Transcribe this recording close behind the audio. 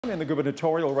In the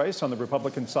gubernatorial race on the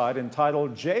Republican side,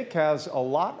 entitled "Jake has a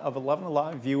lot of 11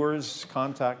 Alive" viewers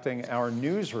contacting our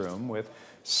newsroom, with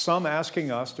some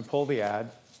asking us to pull the ad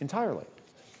entirely.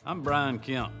 I'm Brian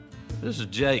Kemp. This is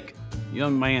Jake,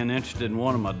 young man interested in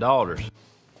one of my daughters.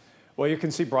 Well, you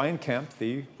can see Brian Kemp,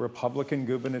 the Republican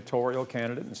gubernatorial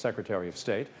candidate and Secretary of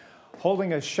State,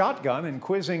 holding a shotgun and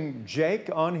quizzing Jake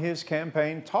on his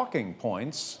campaign talking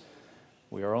points.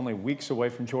 We are only weeks away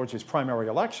from Georgia's primary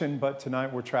election, but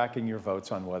tonight we're tracking your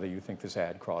votes on whether you think this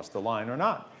ad crossed the line or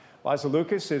not. Liza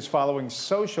Lucas is following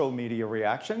social media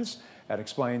reactions and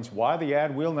explains why the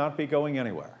ad will not be going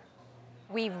anywhere.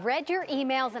 We've read your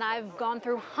emails, and I've gone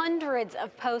through hundreds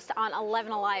of posts on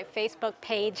 11 Alive Facebook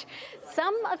page.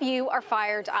 Some of you are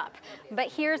fired up,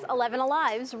 but here's 11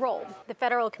 Alive's role. The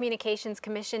Federal Communications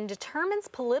Commission determines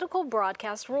political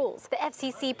broadcast rules. The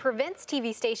FCC prevents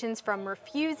TV stations from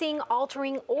refusing,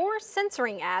 altering, or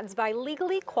censoring ads by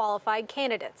legally qualified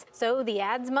candidates. So the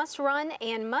ads must run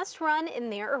and must run in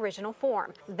their original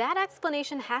form. That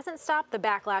explanation hasn't stopped the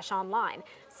backlash online.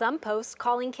 Some posts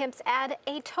calling Kemp's ad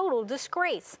a total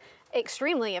disgrace,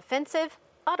 extremely offensive,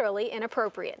 utterly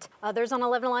inappropriate. Others on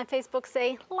 11 Alive Facebook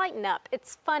say, lighten up,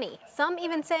 it's funny. Some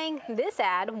even saying this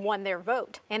ad won their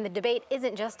vote. And the debate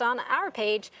isn't just on our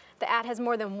page. The ad has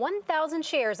more than 1,000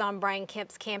 shares on Brian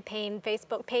Kemp's campaign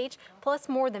Facebook page, plus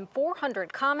more than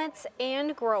 400 comments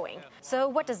and growing. So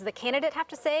what does the candidate have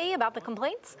to say about the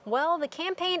complaints? Well, the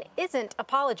campaign isn't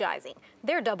apologizing.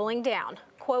 They're doubling down.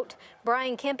 Quote,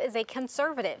 Brian Kemp is a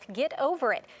conservative. Get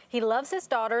over it. He loves his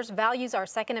daughters, values our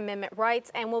Second Amendment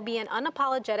rights, and will be an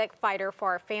unapologetic fighter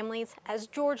for our families as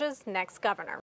Georgia's next governor.